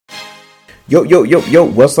Yo,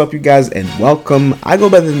 what's up, you guys, and welcome. I go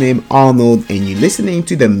by the name Arnold, and you're listening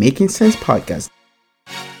to the Making Sense podcast.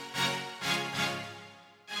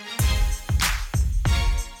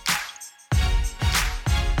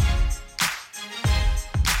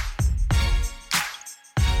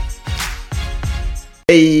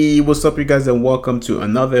 Hey, what's up, you guys, and welcome to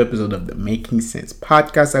another episode of the Making Sense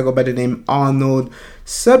podcast. I go by the name Arnold.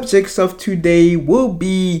 Subjects of today will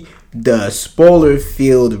be the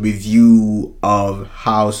spoiler-filled review of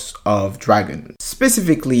House of Dragon,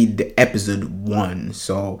 specifically the episode 1.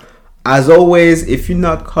 So, as always, if you're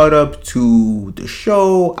not caught up to the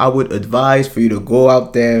show, I would advise for you to go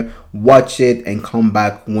out there, watch it, and come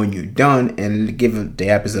back when you're done and give the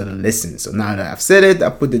episode a listen. So now that I've said it, I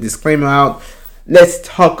put the disclaimer out. Let's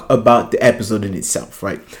talk about the episode in itself,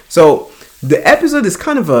 right? So the episode is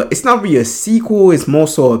it's not really a sequel, it's more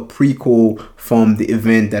so a prequel from the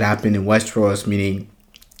event that happened in Westeros, meaning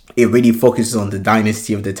it really focuses on the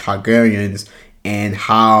dynasty of the Targaryens and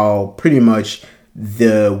how pretty much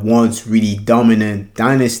the once really dominant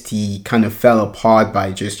dynasty kind of fell apart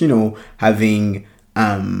by just, having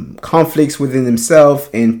conflicts within themselves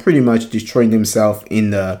and pretty much destroying themselves in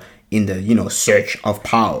the search of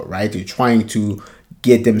power, right? They're trying to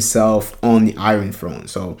get themselves on the Iron Throne.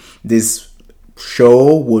 So this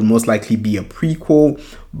show would most likely be a prequel,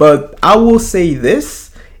 but I will say this,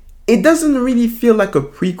 it doesn't really feel like a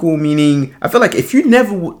prequel, meaning I feel like if you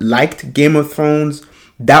never liked Game of Thrones,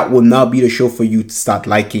 that will not be the show for you to start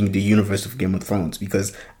liking the universe of Game of Thrones,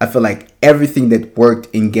 because I feel like everything that worked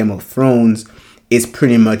in Game of Thrones is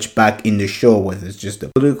pretty much back in the show, whether it's just the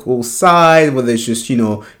political side, whether it's just,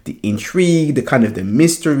 the intrigue, the kind of the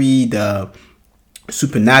mystery, the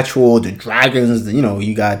supernatural, the dragons,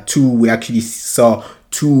 we actually saw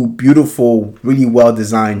two beautiful, really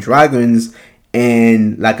well-designed dragons.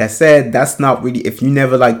 And like I said, that's not really, if you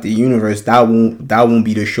never liked the universe, that won't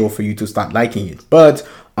be the show for you to start liking it. But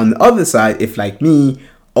on the other side, if like me,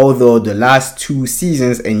 although the last 2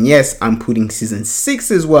 seasons, and yes, I'm putting season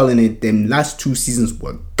 6 as well in it, them last 2 seasons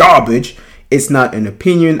were garbage. It's not an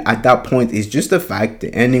opinion. At that point, it's just a fact.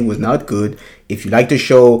 The ending was not good. If you like the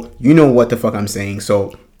show, you know what the fuck I'm saying.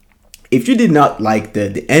 So if you did not like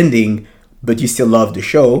the ending, but you still love the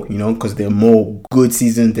show, because there are more good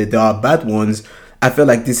seasons than there are bad ones, I feel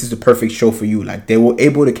like this is the perfect show for you. Like, they were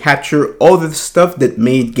able to capture all the stuff that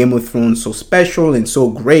made Game of Thrones so special and so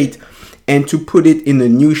great, and to put it in a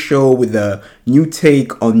new show with a new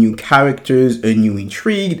take on new characters, a new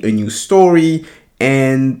intrigue, a new story.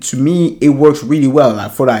 And to me, it works really well.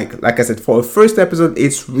 Like I said, for a first episode,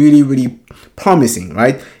 it's really, really promising,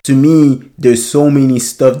 right? To me, there's so many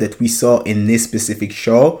stuff that we saw in this specific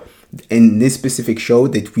show,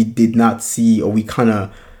 that we did not see, or we kind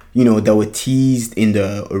of, that were teased in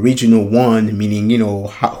the original one, meaning,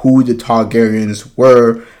 who the Targaryens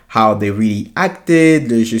were, how they really acted.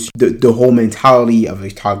 There's just the whole mentality of a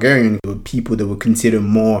Targaryen, people that were considered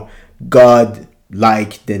more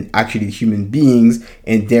god-like than actually human beings,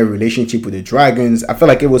 and their relationship with the dragons. I feel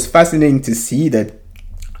like it was fascinating to see that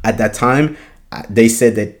at that time, they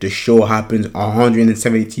said that the show happened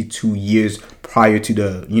 172 years prior to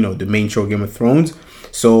the main show Game of Thrones.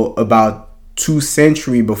 So about 2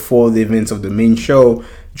 centuries before the events of the main show,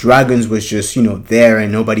 dragons was just, there,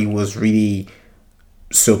 and nobody was really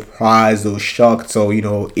surprised or shocked. So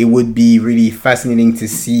it would be really fascinating to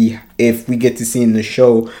see if we get to see in the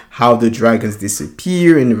show how the dragons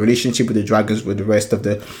disappear and the relationship with the dragons with the rest of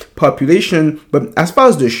the population. But as far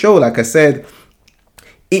as the show, like I said,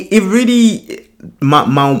 it really, my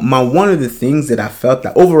one of the things that I felt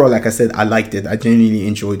that overall, like I said, I liked it. I genuinely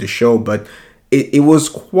enjoyed the show, but it was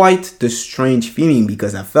quite the strange feeling,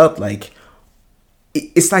 because I felt like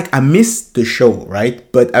it's like I missed the show, right?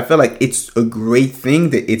 But I feel like it's a great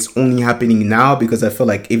thing that it's only happening now, because I feel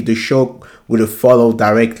like if the show would have followed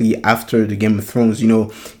directly after the Game of Thrones,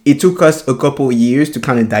 it took us a couple of years to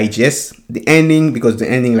kind of digest the ending, because the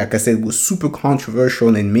ending, like I said, was super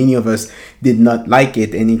controversial and many of us did not like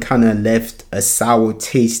it, and it kind of left a sour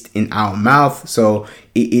taste in our mouth. So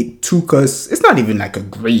it took us, it's not even like a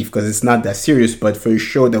grief, because it's not that serious, but for a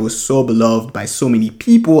show that was so beloved by so many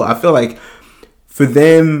people, I feel like for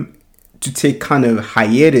them to take kind of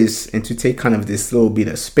hiatus and to take kind of this little bit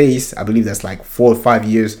of space, I believe that's like 4 or 5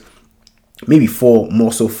 years, maybe 4,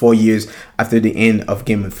 more so 4 years after the end of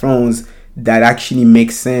Game of Thrones, that actually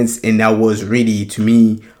makes sense. And that was really, to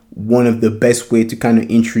me, one of the best way to kind of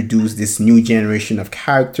introduce this new generation of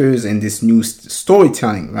characters and this new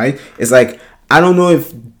storytelling, right? It's like, I don't know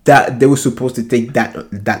if that they were supposed to take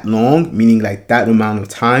that long, meaning like that amount of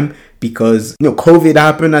time because COVID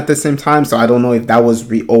happened at the same time, so I don't know if that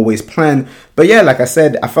was always planned. But yeah, like I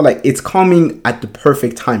said, I feel like it's coming at the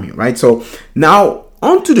perfect timing, right? So now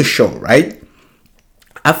onto the show, right?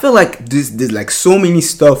 I feel like there's like so many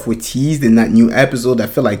stuff we teased in that new episode. I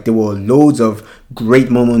feel like there were loads of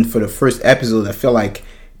great moments for the first episode. I feel like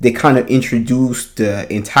they kind of introduced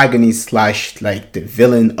the antagonist slash like the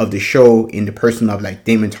villain of the show in the person of like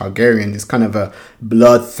Daemon Targaryen. This kind of a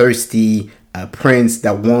bloodthirsty prince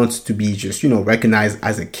that wants to be just recognized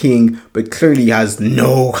as a king, but clearly has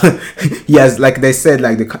no he has, like they said,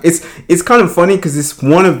 like it's kind of funny because it's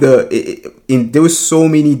one of there was so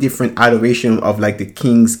many different iterations of like the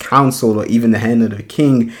king's council or even the hand of the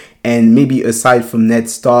king, and maybe aside from Ned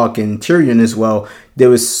Stark and Tyrion as well, there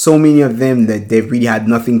was so many of them that they really had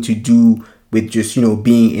nothing to do with just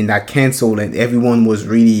being in that council, and everyone was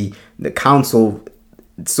really the council.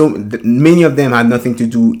 So many of them had nothing to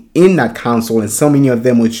do in that council, and so many of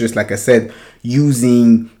them was just, like I said,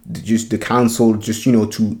 using just the council just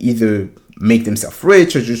to either make themselves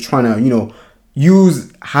rich or just trying to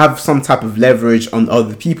have some type of leverage on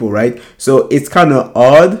other people, right? So it's kind of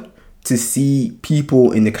odd to see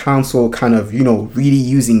people in the council kind of really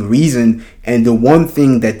using reason, and the one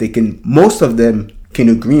thing that most of them can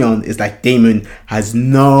agree on is like Daemon has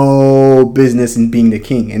no business in being the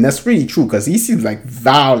king. And that's really true, because he seems like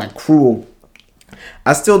vile, like cruel.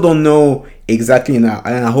 I still don't know exactly now,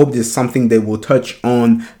 and I hope there's something that we'll touch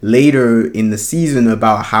on later in the season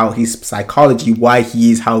about how his psychology, why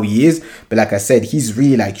he is how he is. But like I said, he's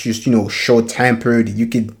really like just short-tempered. You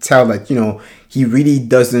can tell that he really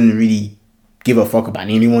doesn't really give a fuck about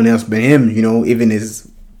anyone else but him. Even his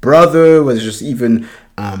brother was just even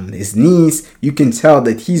his niece. You can tell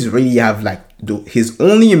that he's really have like his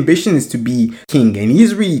only ambition is to be king, and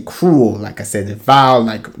he's really cruel, like I said, vile,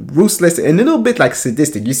 like ruthless, and a little bit like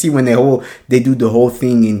sadistic. You see when they do the whole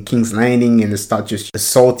thing in King's Landing and they start just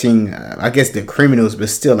assaulting I guess the criminals, but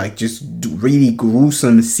still like just really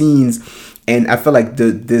gruesome scenes. And I feel like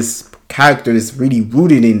this character is really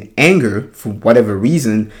rooted in anger for whatever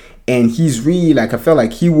reason, and he's really like, I feel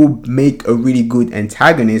like he will make a really good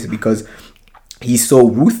antagonist because he's so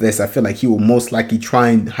ruthless. I feel like he will most likely try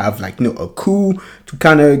and have like a coup to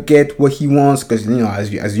kind of get what he wants, because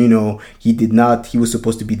as you know, he was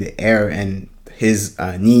supposed to be the heir, and his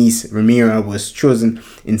niece Rhaenyra was chosen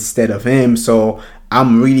instead of him. So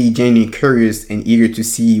I'm really genuinely curious and eager to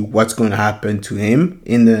see what's going to happen to him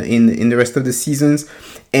in the rest of the seasons.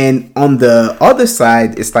 And on the other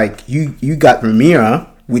side, it's like you got Rhaenyra,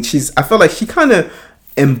 which is, I feel like she kind of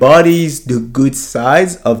embodies the good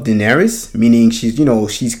sides of Daenerys, meaning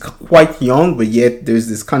she's quite young, but yet there's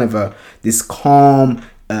this kind of this calmness,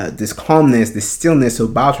 this stillness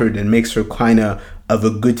about her that makes her kind of a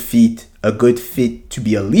good fit to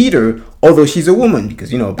be a leader, although she's a woman,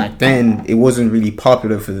 because back then it wasn't really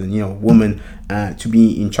popular for the woman to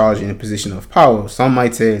be in charge in a position of power. Some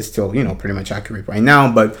might say it's still pretty much accurate right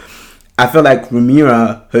now, but I feel like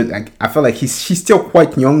Rhaenyra, I feel like she's still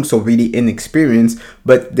quite young, so really inexperienced,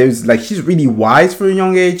 but there's like, she's really wise for a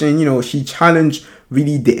young age, and she challenged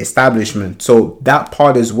really the establishment. So that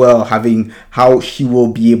part as well, having how she will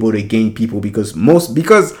be able to gain people, because once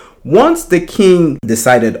the king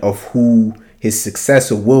decided of who his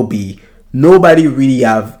successor will be, nobody really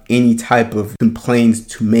have any type of complaints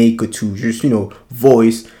to make or to just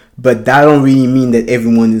voice. But that don't really mean that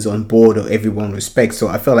everyone is on board or everyone respects. So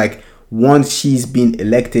I feel like once she's been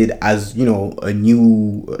elected as the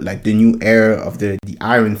new heir of the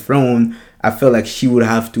Iron Throne, I feel like she would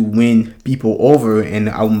have to win people over, and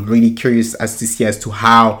I'm really curious as to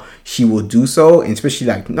how she will do so. And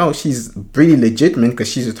especially she's pretty legitimate because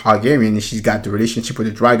she's a Targaryen and she's got the relationship with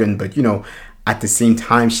the dragon, but at the same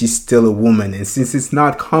time she's still a woman, and since it's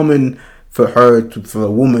not common for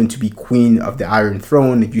a woman to be queen of the Iron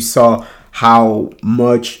Throne, you saw how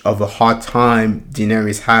much of a hard time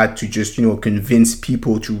Daenerys had to just convince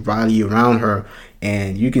people to rally around her.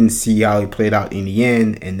 And you can see how it played out in the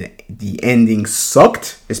end, and the ending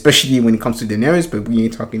sucked, especially when it comes to Daenerys, but we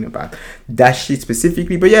ain't talking about that shit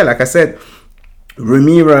specifically. But yeah, like I said,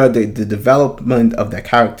 Rhaenyra, the development of that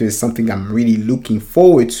character is something I'm really looking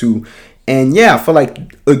forward to. And yeah, I feel like,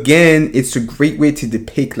 again, it's a great way to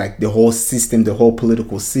depict like the whole system, the whole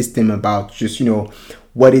political system, about just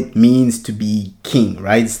what it means to be king,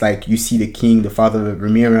 right? It's like you see the king, the father of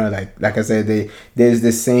Rhaenyra, like I said, there's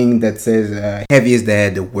this saying that says, heavy is the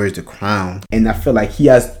head that wears the crown. And I feel like he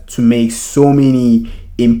has to make so many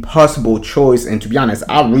impossible choice, and to be honest,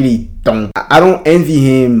 I don't envy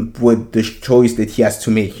him with the choice that he has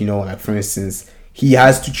to make. Like for instance, he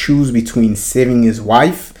has to choose between saving his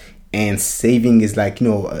wife and saving his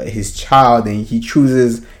his child, and he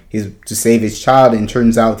chooses to save his child, and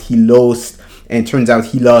turns out he lost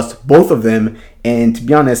both of them. And to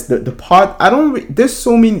be honest, the part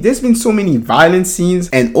there's been so many violent scenes,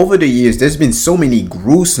 and over the years there's been so many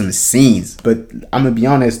gruesome scenes. But I'm gonna be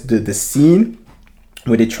honest, the scene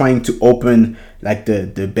where they're trying to open like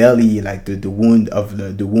the belly, like the womb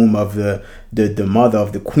of the mother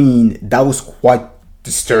of the queen, that was quite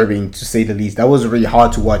disturbing, to say the least. That was really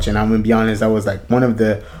hard to watch, and I'm gonna be honest, that was like one of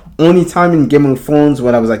the only time in Game of Thrones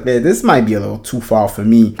when I was like, this might be a little too far for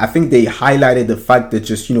me. I think they highlighted the fact that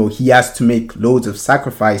just, he has to make loads of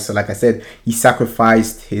sacrifice. So like I said, he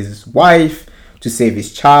sacrificed his wife to save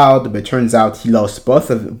his child, but turns out he lost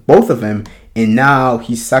both of them, and now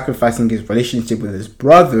he's sacrificing his relationship with his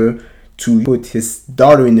brother to put his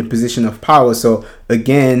daughter in the position of power. So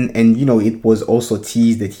again, and it was also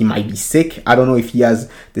teased that he might be sick. I don't know if he has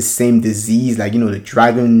the same disease, like the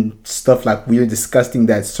dragon stuff, like weird, disgusting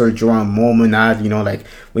that Sir Jorah Mormont had, like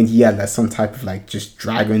when he had like some type of like just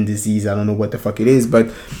dragon disease. I don't know what the fuck it is,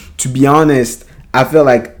 but to be honest, I feel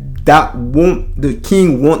like the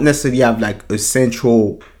king won't necessarily have like a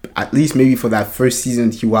central, at least maybe for that first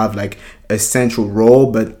season, he will have like a central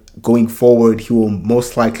role, but going forward, he will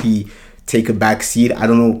most likely take a back seat. I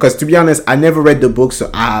don't know, because to be honest, I never read the book, so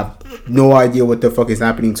I have no idea what the fuck is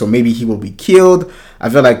happening. So maybe he will be killed. I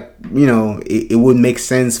feel like it would make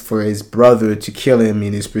sense for his brother to kill him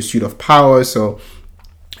in his pursuit of power. So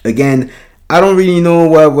again, I don't really know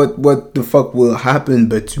what the fuck will happen,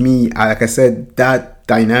 but to me, like I said, that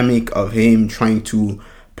dynamic of him trying to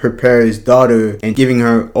prepare his daughter and giving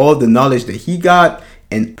her all the knowledge that he got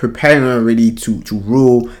and preparing her really to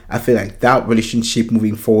rule, I feel like that relationship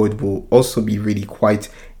moving forward will also be really quite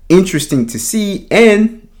interesting to see.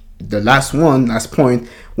 And the last point,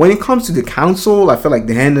 when it comes to the council, I feel like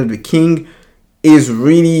the Hand of the King is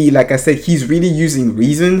really, like I said, he's really using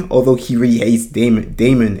reason, although he really hates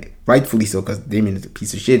Daemon, rightfully so, because Daemon is a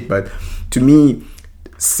piece of shit. But to me,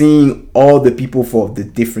 seeing all the people for the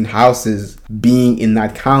different houses being in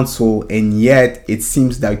that council, and yet it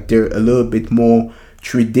seems like they're a little bit more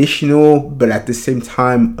traditional, but at the same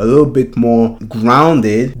time a little bit more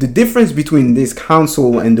grounded. The difference between this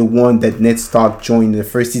council and the one that Ned Stark joined in the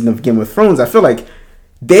first season of Game of Thrones, I feel like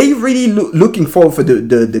they really looking forward for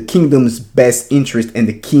the kingdom's best interest and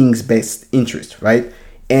the king's best interest, right?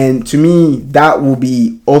 And to me, that will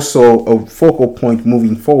be also a focal point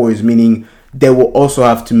moving forwards, meaning they will also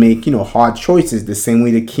have to make, hard choices, the same way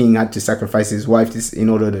the king had to sacrifice his wife in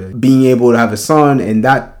order to being able to have a son, and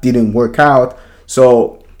that didn't work out.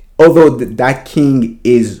 So although that king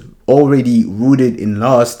is already rooted in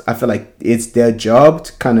lust, I feel like it's their job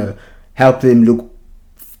to kind of help him look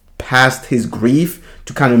past his grief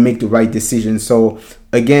to kind of make the right decision. So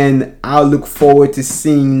again, I'll look forward to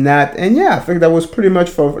seeing that. And yeah, I think that was pretty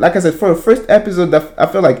much like I said, for the first episode, I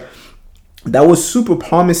feel like that was super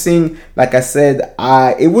promising. Like I said,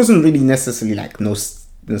 it wasn't really necessarily like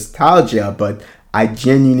nostalgia, but I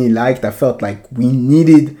genuinely I felt like we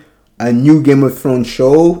needed a new Game of Thrones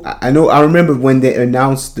show. I remember when they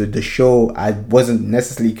announced the show, I wasn't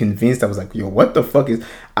necessarily convinced. I was like, yo, what the fuck is...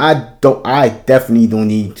 I definitely don't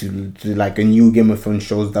need to like a new Game of Thrones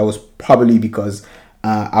shows. That was probably because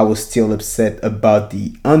I was still upset about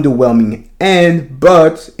the underwhelming end.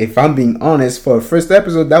 But if I'm being honest, for the first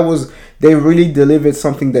episode, they really delivered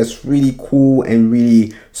something that's really cool and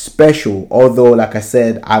really special. Although, like I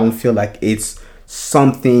said, I don't feel like it's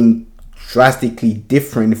something drastically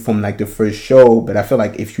different from like the first show, but I feel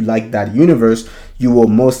like if you like that universe, you will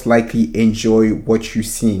most likely enjoy what you're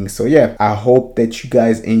seeing. So yeah, I hope that you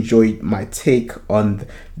guys enjoyed my take on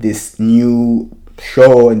this new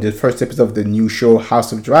show and the first episode of the new show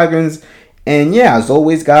House of Dragons. And yeah, as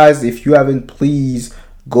always guys, if you haven't, please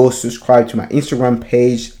go subscribe to my Instagram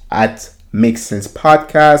page at Make Sense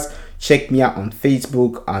Podcast. Check me out on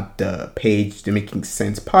Facebook at the page The Making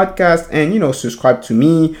Sense Podcast, and subscribe to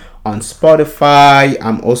me on Spotify.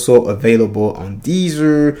 I'm also available on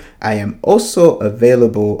Deezer. I am also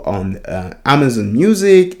available on Amazon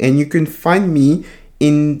Music, and you can find me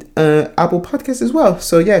in Apple Podcasts as well.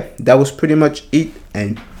 So yeah, that was pretty much it,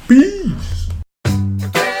 and peace.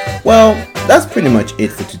 Well, that's pretty much it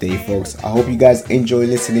for today, folks. I hope you guys enjoy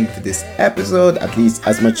listening to this episode, at least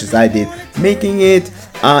as much as I did making it.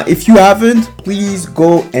 If you haven't, please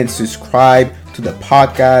go and subscribe to the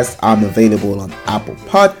podcast. I'm available on Apple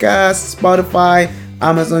Podcasts, Spotify,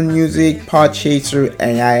 Amazon Music, Podchaser,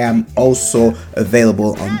 and I am also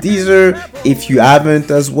available on Deezer. If you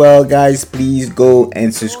haven't as well, guys, please go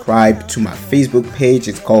and subscribe to my Facebook page.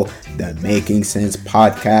 It's called The Making Sense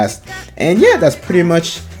Podcast. And yeah, that's pretty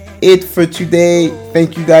much it for today.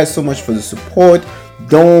 Thank you guys so much for the support.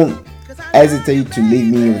 Don't hesitate to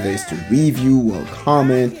leave me, whether it's to review or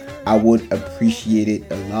comment. I would appreciate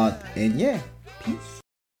it a lot. And yeah,